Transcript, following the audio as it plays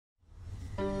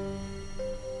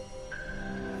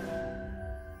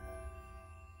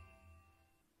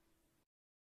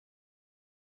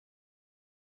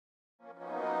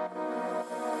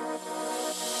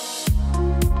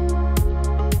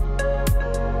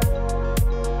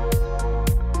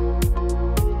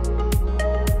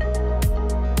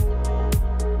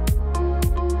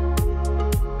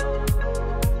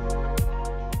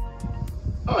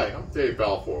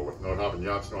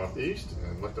Glass Northeast,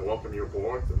 and I'd like to welcome you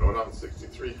aboard the Nordhavn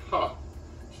 63 Hub.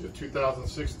 She's a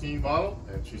 2016 model,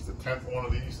 and she's the 10th one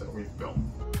of these that we've built.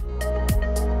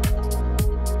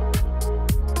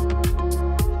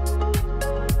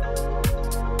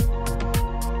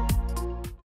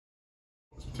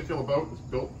 This particular boat is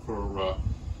built for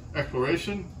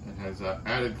exploration. It has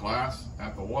added glass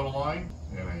at the waterline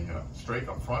and a strake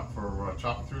up front for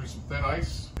chopping through some thin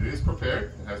ice. It is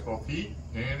prepared. It has both heat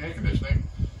and air conditioning,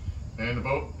 and the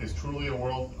boat is truly a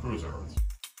world cruiser.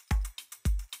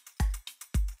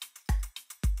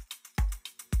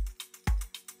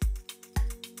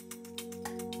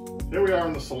 Here we are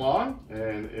in the salon,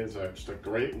 and it's just a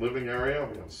great living area.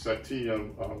 We have a settee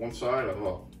on one side,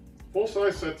 a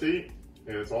full-size settee,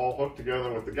 and it's all hooked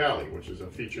together with the galley, which is a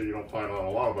feature you don't find on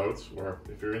a lot of boats, where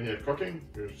if you're in here cooking,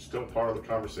 you're still part of the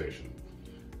conversation.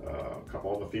 A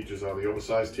couple other features are the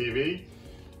oversized TV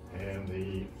and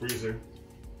the freezer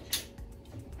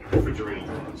refrigerator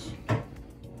drawers.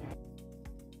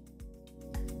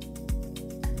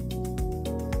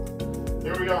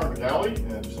 Here we are in the galley,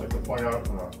 and I'd just like to point out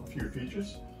a few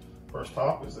features. First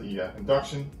top is the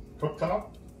induction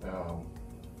cooktop,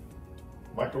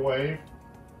 microwave,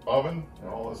 oven, and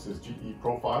all this is GE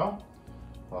profile.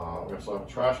 We also have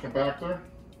a trash compactor,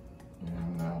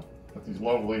 and got these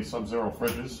lovely Sub-Zero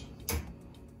fridges.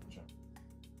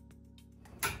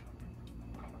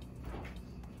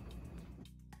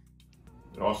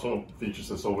 It also features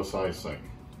this oversized sink.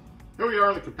 Here we are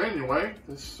in the companionway.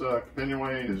 This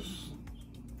companionway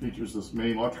features this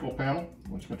main electrical panel,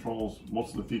 which controls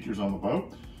most of the features on the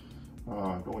boat.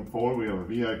 Going forward, we have a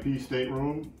VIP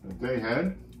stateroom, a day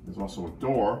head. There's also a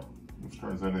door, which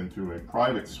turns that into a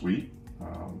private suite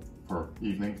for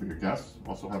evening for your guests.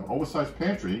 Also have an oversized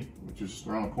pantry, which is just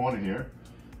around the corner here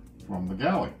from the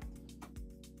galley.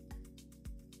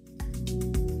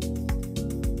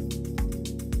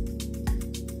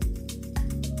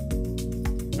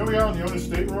 Here we are in the owner's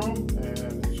stateroom,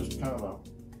 and it's just kind of a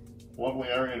lovely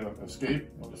area to escape.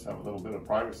 You'll just have a little bit of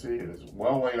privacy. It is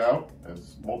well laid out. It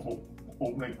has multiple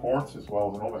opening ports as well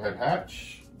as an overhead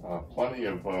hatch. Plenty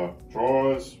of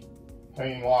drawers,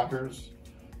 hanging lockers.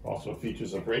 Also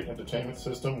features a great entertainment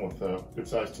system with a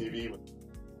good-sized TV.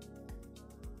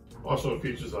 Also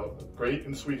features a great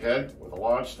in-suite head with a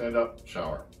large stand-up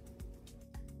shower.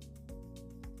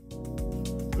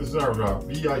 This is our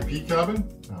VIP cabin.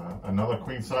 Another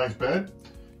queen-size bed.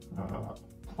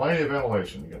 Plenty of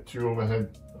ventilation. You got two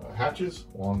overhead hatches,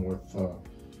 along with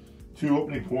two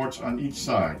opening ports on each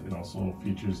side. It also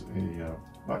features a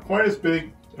not quite as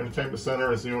big entertainment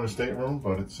center as the owner's stateroom,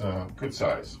 but it's good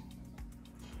size.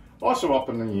 Also up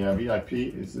in the VIP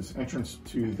is this entrance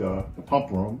to the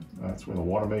pump room. That's where the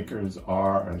water makers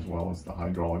are, as well as the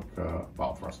hydraulic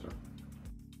bow thruster.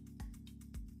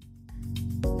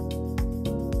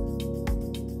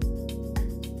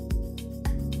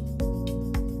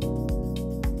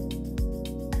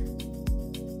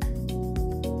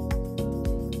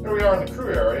 Here we are in the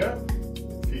crew area.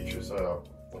 It features a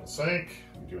little sink.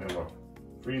 We do have a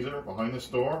freezer behind this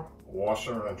door, a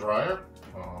washer and a dryer,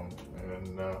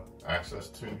 and access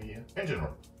to the engine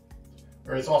room.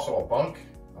 There is also a bunk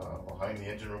behind the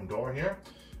engine room door here,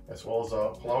 as well as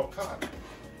a pull-out cot.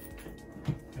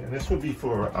 And this would be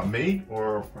for a mate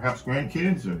or perhaps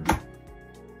grandkids. Here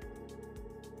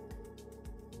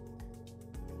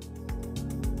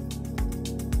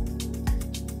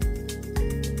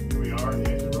we are in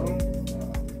the engine room.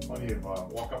 Plenty of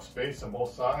walk-up space on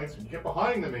both sides. When you get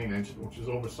behind the main engine, which is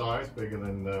oversized, bigger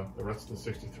than the rest of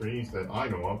the 63s that I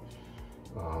know of.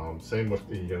 Same with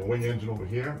the wing engine over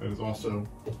here. It is also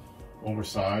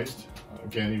oversized.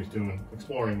 Again, he was doing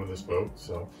exploring with this boat.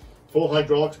 So, full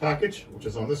hydraulics package, which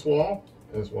is on this wall,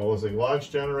 as well as a large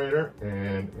generator,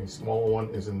 and a smaller one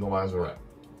is in the lazarette.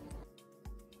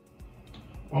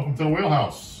 Welcome to the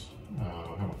wheelhouse. We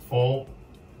have a full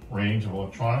range of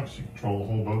electronics. You control the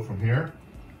whole boat from here.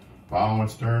 Bow and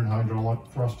stern hydraulic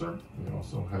thruster. It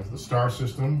also has the star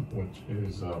system, which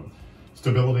is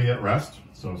stability at rest.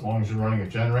 So as long as you're running a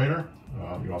generator,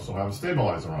 you also have a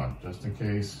stabilizer on, just in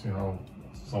case, you know,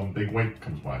 some big weight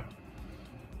comes by.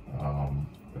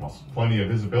 Also plenty of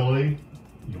visibility.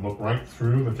 You look right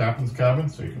through the captain's cabin,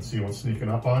 so you can see what's sneaking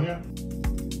up on you.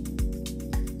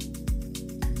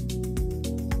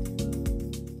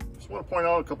 Just want to point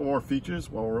out a couple more features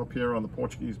while we're up here on the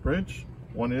Portuguese bridge.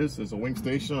 One is there's a wing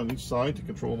station on each side to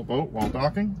control the boat while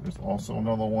docking. There's also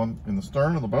another one in the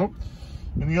stern of the boat.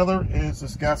 And the other is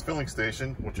this gas filling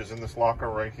station, which is in this locker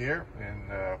right here,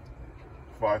 and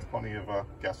provides plenty of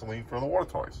gasoline for the water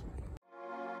toys.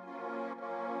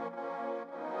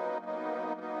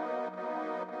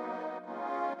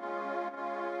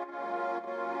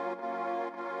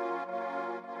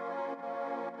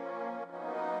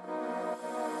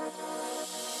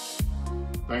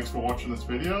 Thanks for watching this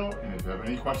video, and if you have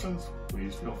any questions,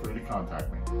 please feel free to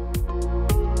contact me.